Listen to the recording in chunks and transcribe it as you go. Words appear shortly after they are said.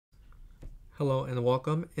Hello and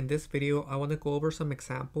welcome. In this video, I want to go over some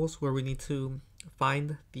examples where we need to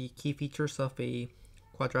find the key features of a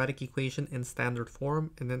quadratic equation in standard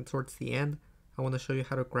form, and then towards the end, I want to show you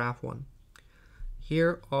how to graph one.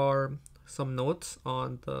 Here are some notes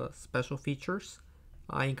on the special features.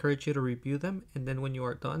 I encourage you to review them, and then when you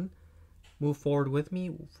are done, move forward with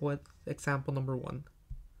me with example number one.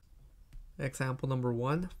 Example number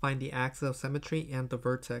one, find the axis of symmetry and the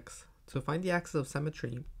vertex. To find the axis of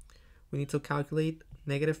symmetry, we need to calculate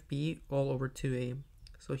negative b all over 2a.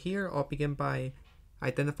 So here I'll begin by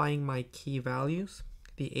identifying my key values.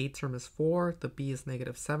 The a term is 4, the b is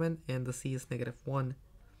negative 7, and the c is negative 1.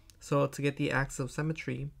 So to get the axis of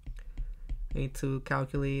symmetry, I need to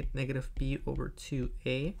calculate negative b over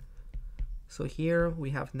 2a. So here we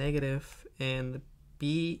have negative, and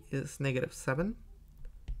b is negative 7.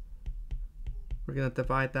 We're going to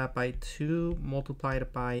divide that by 2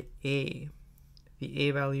 multiplied by a. The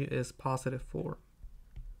a value is positive 4.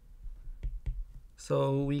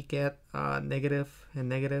 So we get negative and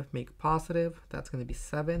negative make positive. That's going to be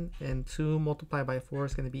 7. And 2 multiplied by 4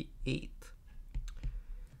 is going to be 8.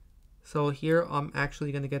 So here I'm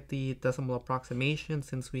actually going to get the decimal approximation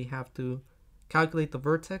since we have to calculate the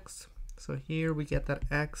vertex. So here we get that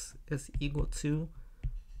x is equal to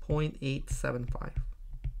 0.875.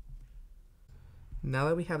 Now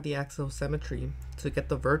that we have the axis of symmetry, to get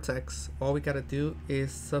the vertex, all we gotta do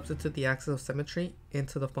is substitute the axis of symmetry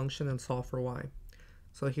into the function and solve for y.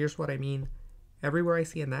 So here's what I mean. Everywhere I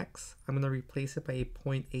see an x, I'm gonna replace it by a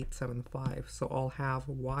 0.875. So I'll have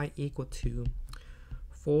y equal to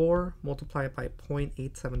 4 multiplied by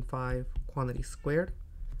 0.875 quantity squared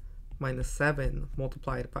minus 7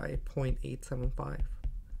 multiplied by 0.875.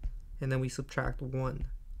 And then we subtract 1.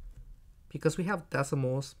 Because we have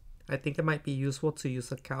decimals, I think it might be useful to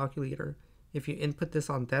use a calculator. If you input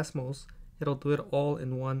this on decimals, it'll do it all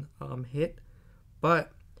in one hit.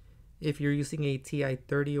 But if you're using a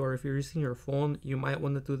TI-30 or if you're using your phone, you might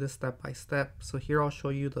want to do this step by step. So here I'll show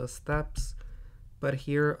you the steps. But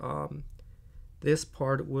here, this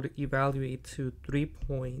part would evaluate to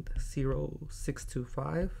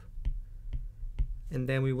 3.0625. And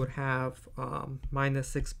then we would have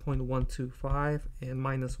minus 6.125 and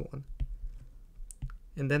minus 1.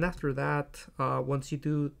 And then after that, once you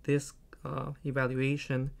do this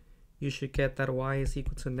evaluation, you should get that y is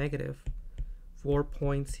equal to negative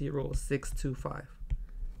 4.0625.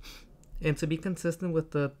 And to be consistent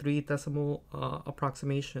with the 3 decimal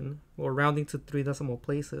approximation, or rounding to 3 decimal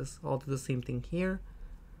places, I'll do the same thing here.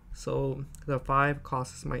 So the 5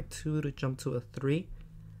 causes my 2 to jump to a 3.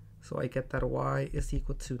 So I get that y is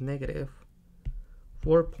equal to negative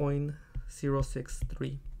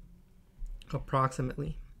 4.063.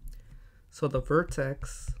 approximately. So the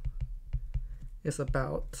vertex is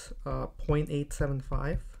about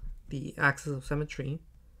 0.875, the axis of symmetry,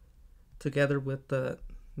 together with the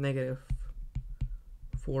negative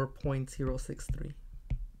 4.063.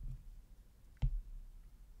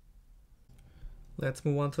 Let's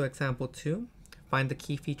move on to example 2. Find the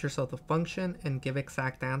key features of the function and give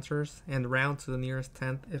exact answers and round to the nearest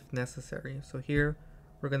tenth if necessary. So here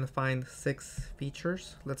we're going to find 6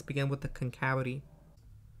 features. Let's begin with the concavity.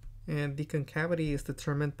 And the concavity is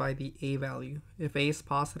determined by the a value. If a is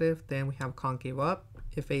positive, then we have concave up.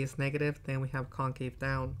 If a is negative, then we have concave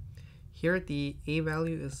down. Here the a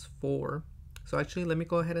value is 4. So actually let me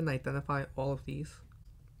go ahead and identify all of these.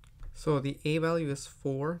 So the a value is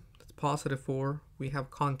 4. It's positive 4. We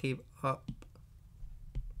have concave up.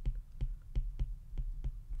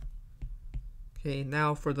 Okay,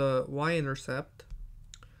 now for the y-intercept,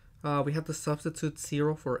 we have to substitute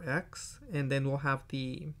 0 for x, and then we'll have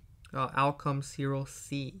the outcome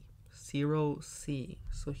 0c. 0c.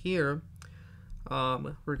 So here,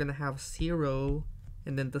 we're going to have 0,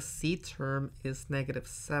 and then the c term is negative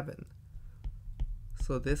 7.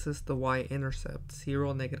 So this is the y-intercept,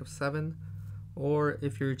 0, negative 7, or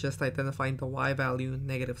if you're just identifying the y value,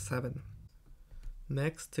 negative 7.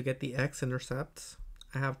 Next, to get the x-intercepts,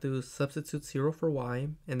 I have to substitute 0 for y,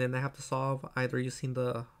 and then I have to solve either using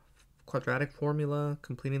the quadratic formula,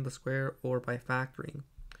 completing the square, or by factoring.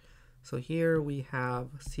 So here we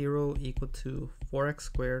have 0 equal to 4x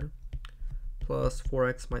squared plus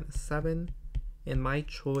 4x minus 7, and my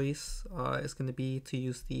choice is going to be to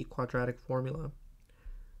use the quadratic formula.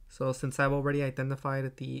 So since I've already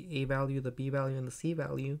identified the a value, the b value, and the c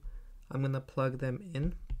value, I'm going to plug them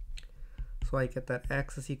in. So I get that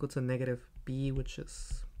x is equal to negative b, which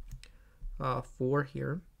is 4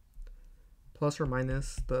 here, plus or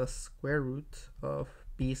minus the square root of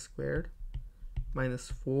b squared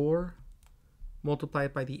minus 4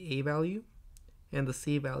 multiplied by the a value and the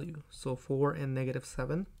c value, so 4 and negative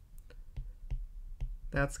 7,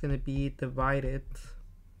 that's going to be divided,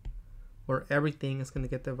 or everything is going to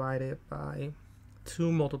get divided by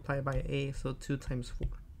 2 multiplied by a, so 2 times 4.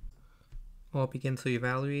 I'll begin to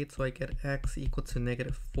evaluate, so I get x equal to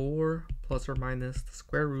 -4 plus or minus the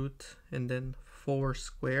square root, and then 4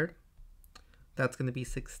 squared. That's going to be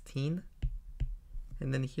 16.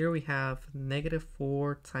 And then here we have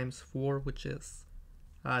 -4 times 4, which is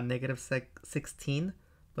 -16.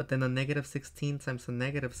 But then a -16 times a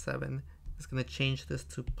 -7 is going to change this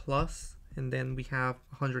to plus, and then we have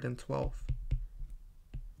 112.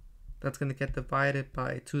 That's going to get divided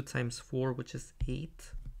by 2 times 4, which is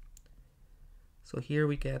 8. So here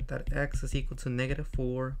we get that x is equal to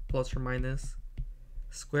 -4 plus or minus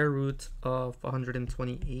square root of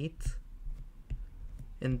 128.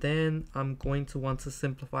 And then I'm going to want to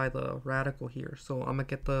simplify the radical here. So I'm going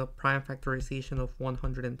to get the prime factorization of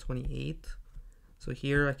 128. So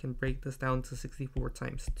here I can break this down to 64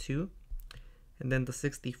 times 2. And then the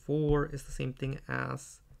 64 is the same thing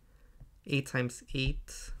as 8 times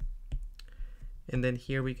 8. And then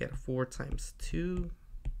here we get 4 times 2.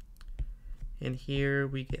 And here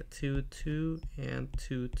we get 2, 2, and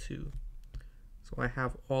 2, 2. So I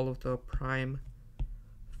have all of the prime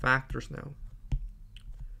factors now.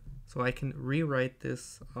 So I can rewrite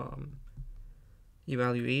this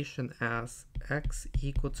evaluation as x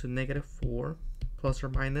equal to -4 plus or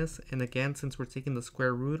minus, and again, since we're taking the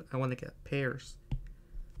square root, I want to get pairs.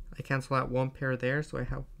 I cancel out one pair there, so I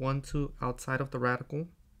have 1, 2 outside of the radical.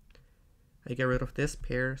 I get rid of this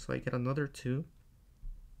pair, so I get another 2.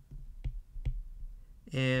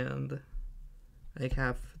 And I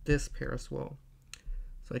have this pair as well.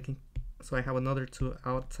 So I have another 2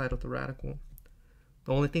 outside of the radical.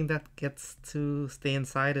 The only thing that gets to stay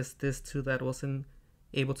inside is this 2 that wasn't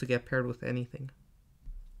able to get paired with anything.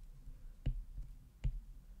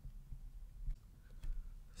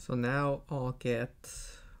 So now I'll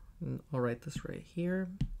write this right here.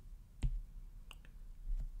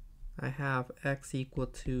 I have x equal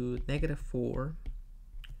to -4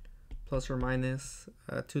 plus or minus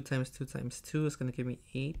 2 times 2 times 2 is going to give me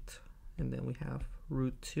 8. And then we have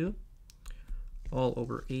root 2 all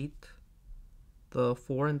over 8. The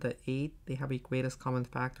 4 and the 8, they have a greatest common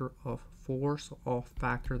factor of 4, so I'll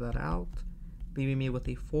factor that out, leaving me with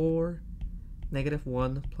a 4,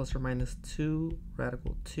 -1 plus or minus 2,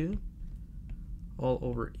 radical 2, all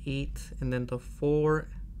over 8, and then the 4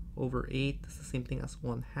 over 8 is the same thing as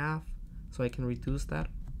 1/2, so I can reduce that.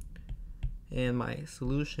 And my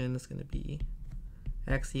solution is going to be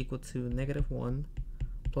x equal to -1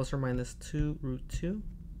 plus or minus 2 root 2,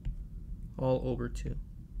 all over 2.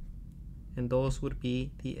 And those would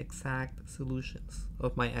be the exact solutions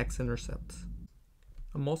of my x-intercepts.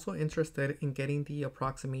 I'm also interested in getting the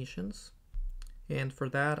approximations, and for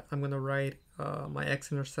that I'm going to write my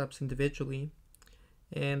x-intercepts individually,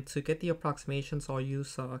 and to get the approximations I'll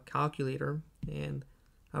use a calculator, and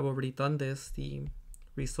I've already done this. The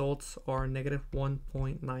results are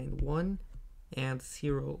 -1.91 and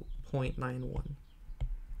 0.91.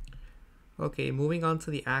 Okay, moving on to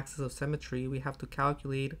the axis of symmetry, we have to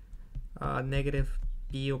calculate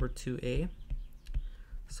 -b over 2a.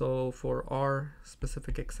 So for our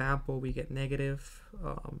specific example, we get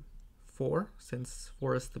 -4, since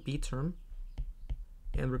 4 is the b term,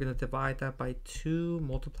 and we're going to divide that by 2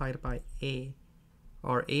 multiplied by a.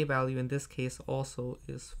 Our a value in this case also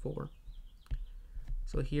is 4.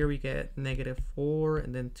 So here we get -4,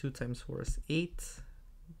 and then 2 times 4 is 8,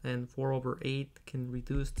 and 4 over 8 can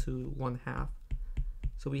reduce to 1/2.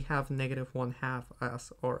 So we have -1/2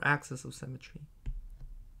 as our axis of symmetry.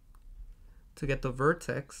 To get the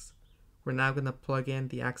vertex, we're now going to plug in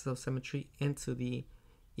the axis of symmetry into the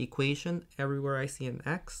equation. Everywhere I see an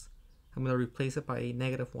x, I'm going to replace it by a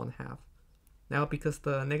 -1/2. Now, because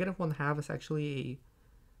the -1/2 is actually a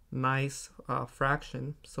nice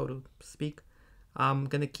fraction, so to speak, I'm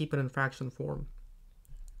going to keep it in fraction form.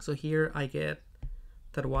 So here I get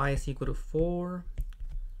that y is equal to 4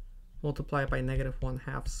 multiplied by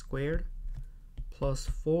 -1/2 squared plus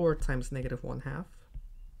 4 times -1/2.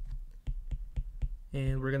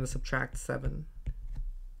 And we're going to subtract 7.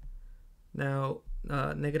 Now,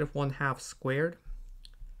 -1/2 squared,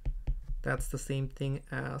 that's the same thing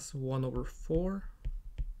as 1 over 4.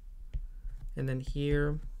 And then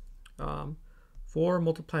here, 4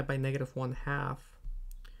 multiplied by -1/2,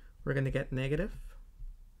 we're going to get -2.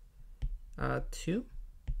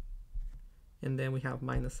 And then we have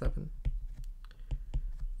 -7.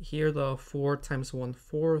 Here the 4 times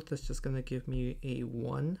 1/4 is just going to give me a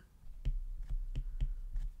 1.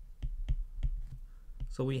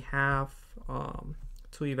 So we have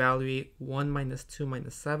to evaluate 1 minus 2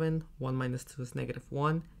 minus 7. 1 minus 2 is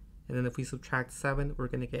 -1, And then if we subtract 7, we're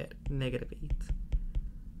going to get negative 8.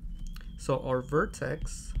 So our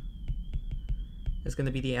vertex is going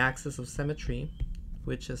to be the axis of symmetry,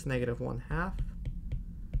 which is negative 1/2.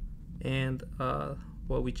 And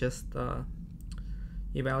what we just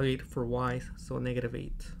evaluated for y, so negative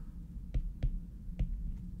 8.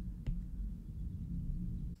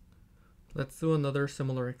 Let's do another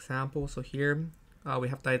similar example. So here we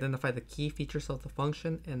have to identify the key features of the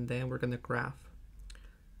function, and then we're going to graph.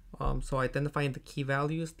 So identifying the key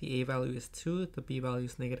values, the a value is 2, the b value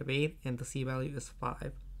is negative 8, and the c value is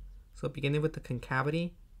 5. So beginning with the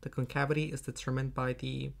concavity is determined by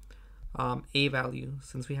the a value.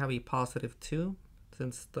 Since we have a positive 2,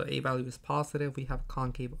 since the a value is positive, we have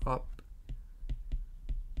concave up.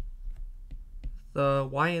 The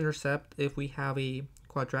y-intercept, if we have a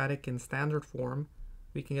quadratic in standard form,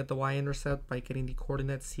 we can get the y-intercept by getting the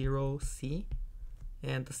coordinate 0, c,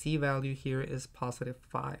 and the c value here is positive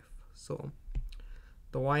 5. So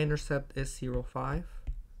the y-intercept is 0, 5.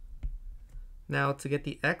 Now to get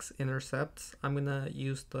the x-intercepts, I'm going to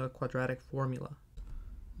use the quadratic formula.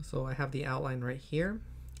 So I have the outline right here.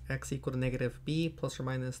 X equal to negative b plus or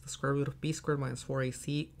minus the square root of b squared minus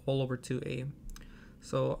 4ac all over 2a.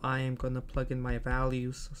 So I am going to plug in my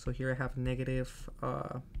values. So here I have negative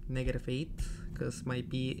 8 because my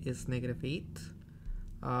b is negative 8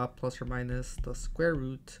 plus or minus the square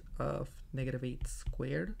root of negative 8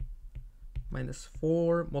 squared minus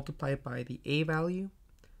 4 multiplied by the a value,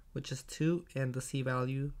 which is 2, and the c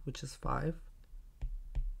value, which is 5.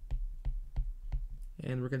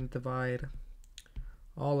 And we're going to divide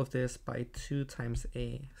all of this by 2 times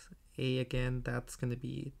a. So a again, that's going to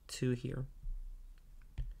be 2 here.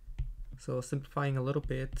 So simplifying a little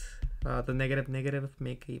bit, the negative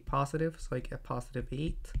make a positive, so I get positive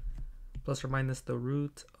 8 plus or minus the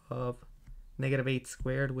root of negative 8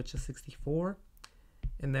 squared, which is 64.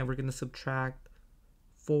 And then we're going to subtract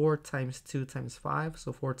 4 times 2 times 5,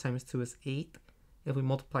 so 4 times 2 is 8. If we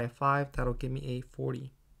multiply 5, that'll give me a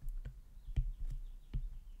 40.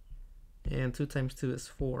 And 2 times 2 is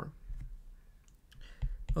 4.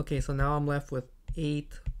 Okay, so now I'm left with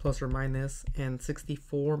 8 plus or minus and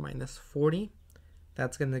 64 minus 40.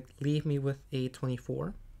 That's going to leave me with a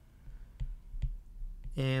 24.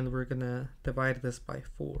 And we're going to divide this by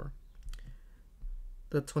 4.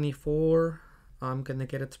 The 24, I'm going to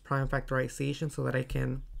get its prime factorization so that I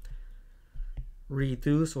can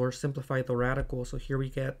reduce or simplify the radical. So here we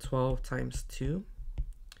get 12 times 2.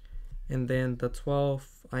 And then the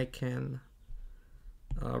 12, I can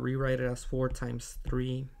rewrite it as 4 times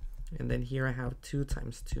 3. And then here I have 2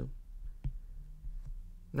 times 2.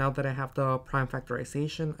 Now that I have the prime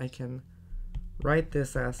factorization, I can write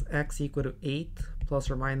this as x equal to 8 plus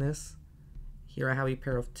or minus. Here I have a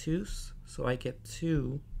pair of 2's, so I get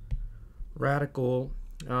 2 radical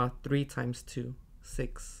 3 times 2,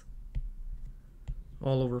 6,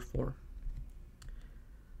 all over 4.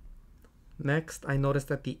 Next, I notice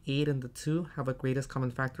that the 8 and the 2 have a greatest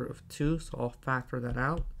common factor of 2, so I'll factor that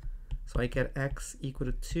out. So I get x equal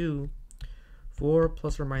to 2, 4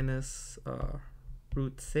 plus or minus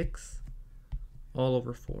root 6, all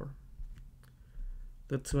over 4.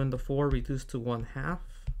 The 2 and the 4 reduce to 1/2.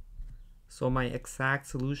 So my exact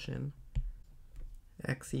solution,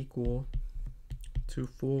 x equal to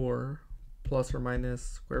 4 plus or minus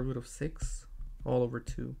square root of 6, all over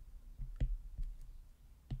 2.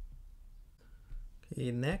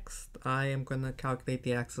 Okay, next I am going to calculate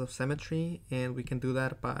the axis of symmetry, and we can do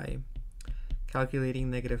that by calculating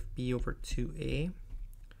negative b over 2a.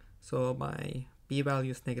 So my b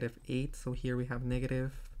value is negative 8, so here we have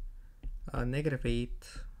negative 8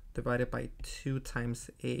 divided by 2 times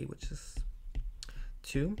a, which is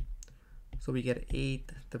 2. So we get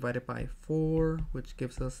 8 divided by 4, which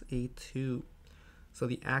gives us a 2. So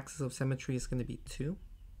the axis of symmetry is going to be 2.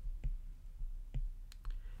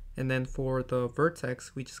 And then for the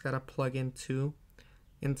vertex, we just got to plug in 2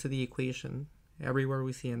 into the equation. Everywhere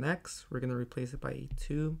we see an x, we're going to replace it by a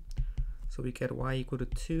 2. So we get y equal to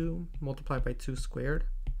 2 multiplied by 2 squared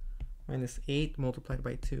minus 8 multiplied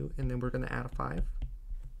by 2, and then we're going to add a 5.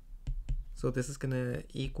 So this is going to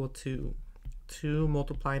equal to 2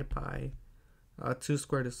 multiplied by 2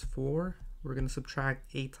 squared is 4. We're going to subtract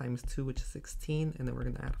 8 times 2, which is 16, and then we're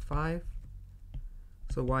going to add 5.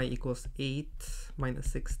 So y equals 8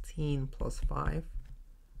 minus 16 plus 5.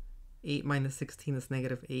 8 minus 16 is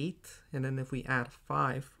negative 8, and then if we add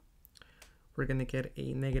 5, we're going to get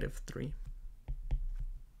a negative 3.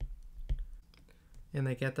 And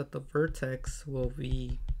I get that the vertex will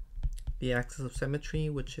be the axis of symmetry,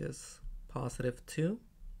 which is positive 2,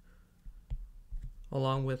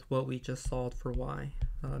 along with what we just solved for y,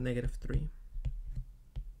 negative 3.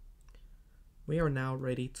 we are now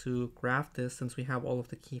ready to graph this since we have all of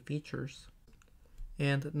the key features.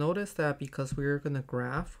 And notice that because we're going to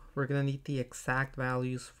graph, we're going to need the exact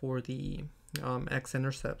values for the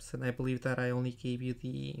x-intercepts. And I believe that I only gave you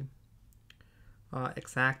the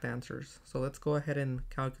exact answers. So let's go ahead and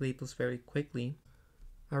calculate those very quickly.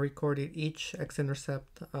 I recorded each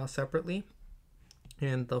x-intercept separately.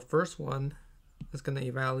 And the first one is going to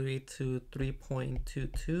evaluate to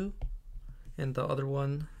 3.22. And the other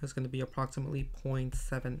one is going to be approximately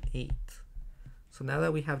 0.78. So now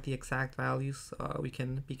that we have the exact values, we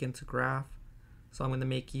can begin to graph. So I'm going to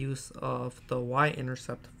make use of the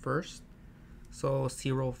y-intercept first. So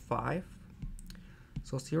 0, 5.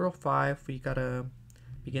 So 0, 5, we got to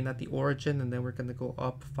begin at the origin, and then we're going to go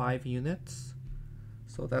up 5 units.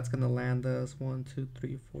 So that's going to land us 1, 2,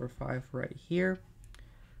 3, 4, 5 right here.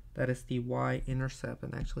 That is the y-intercept.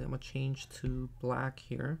 And actually, I'm going to change to black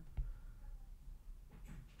here.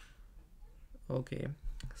 Okay,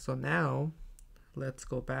 so now let's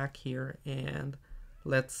go back here and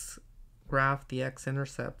let's graph the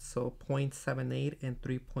x-intercept. So 0.78 and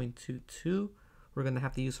 3.22. We're going to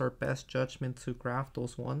have to use our best judgment to graph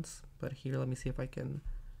those ones. But here, let me see if I can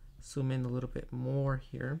zoom in a little bit more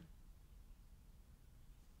here.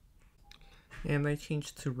 And I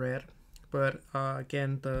changed to red. But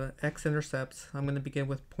again, the x-intercepts, I'm going to begin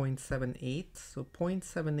with 0.78. So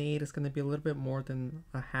 0.78 is going to be a little bit more than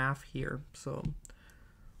a half here. So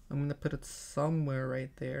I'm going to put it somewhere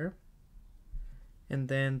right there. And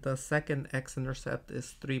then the second x-intercept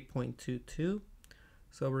is 3.22.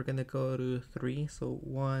 So we're going to go to 3. So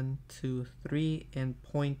 1, 2, 3. And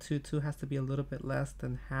 0.22 has to be a little bit less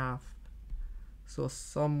than half. So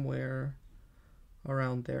somewhere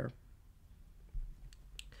around there.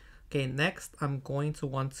 Okay, next I'm going to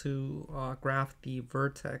want to graph the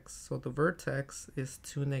vertex. So the vertex is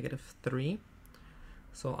 2, -3.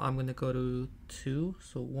 So I'm going to go to 2.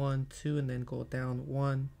 So 1, 2, and then go down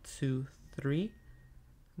 1, 2, 3.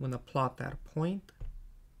 I'm going to plot that point.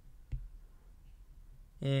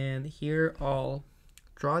 And here I'll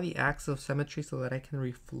draw the axis of symmetry so that I can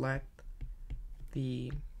reflect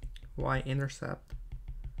the y-intercept.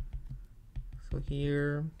 So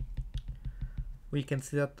here we can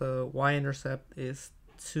see that the y-intercept is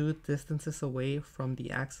 2 distances away from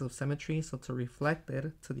the axis of symmetry. So to reflect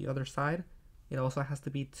it to the other side, it also has to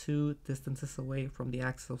be 2 distances away from the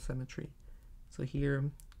axis of symmetry. So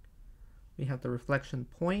here we have the reflection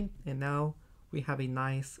point, and now we have a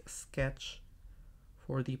nice sketch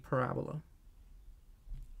for the parabola.